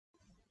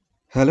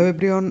Hello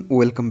everyone,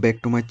 welcome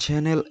back to my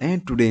channel,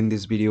 and today in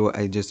this video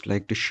I just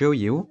like to show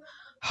you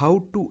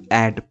how to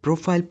add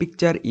profile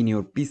picture in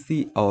your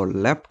PC or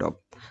laptop.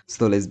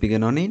 So let's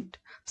begin on it.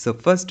 So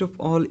first of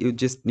all, you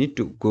just need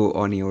to go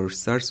on your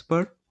search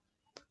bar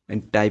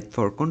and type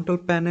for control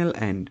panel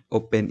and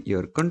open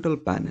your control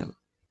panel.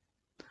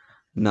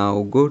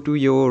 Now go to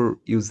your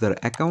user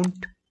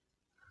account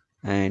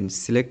and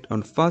select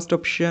on first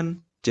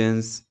option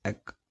change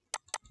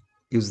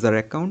user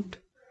account.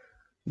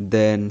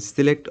 Then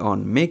select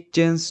on make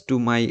change to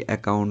my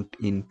account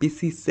in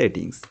PC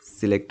settings.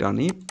 Select on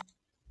it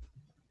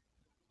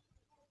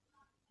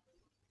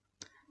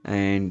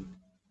and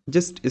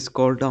just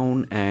scroll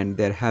down, and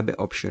there have a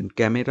option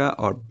camera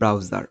or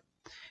browser.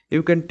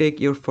 You can take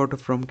your photo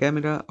from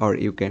camera, or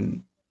you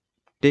can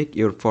take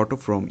your photo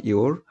from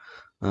your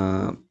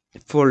uh,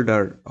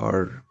 folder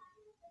or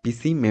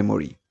PC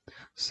memory.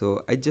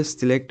 So I just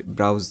select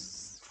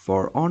browse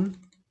for on.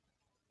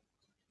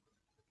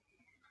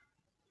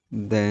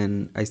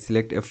 Then I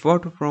select a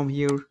photo from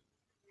here,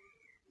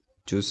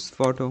 choose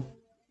photo.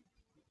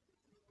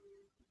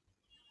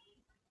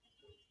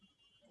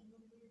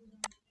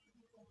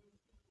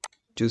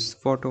 Choose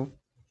photo.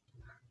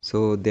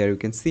 So there you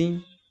can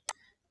see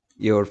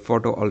your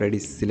photo already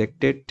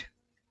selected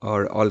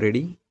or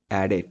already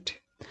added.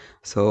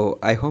 So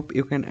I hope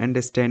you can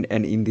understand,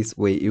 and in this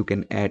way you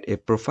can add a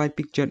profile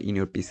picture in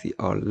your PC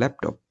or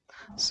laptop.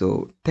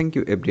 So thank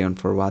you everyone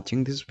for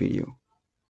watching this video.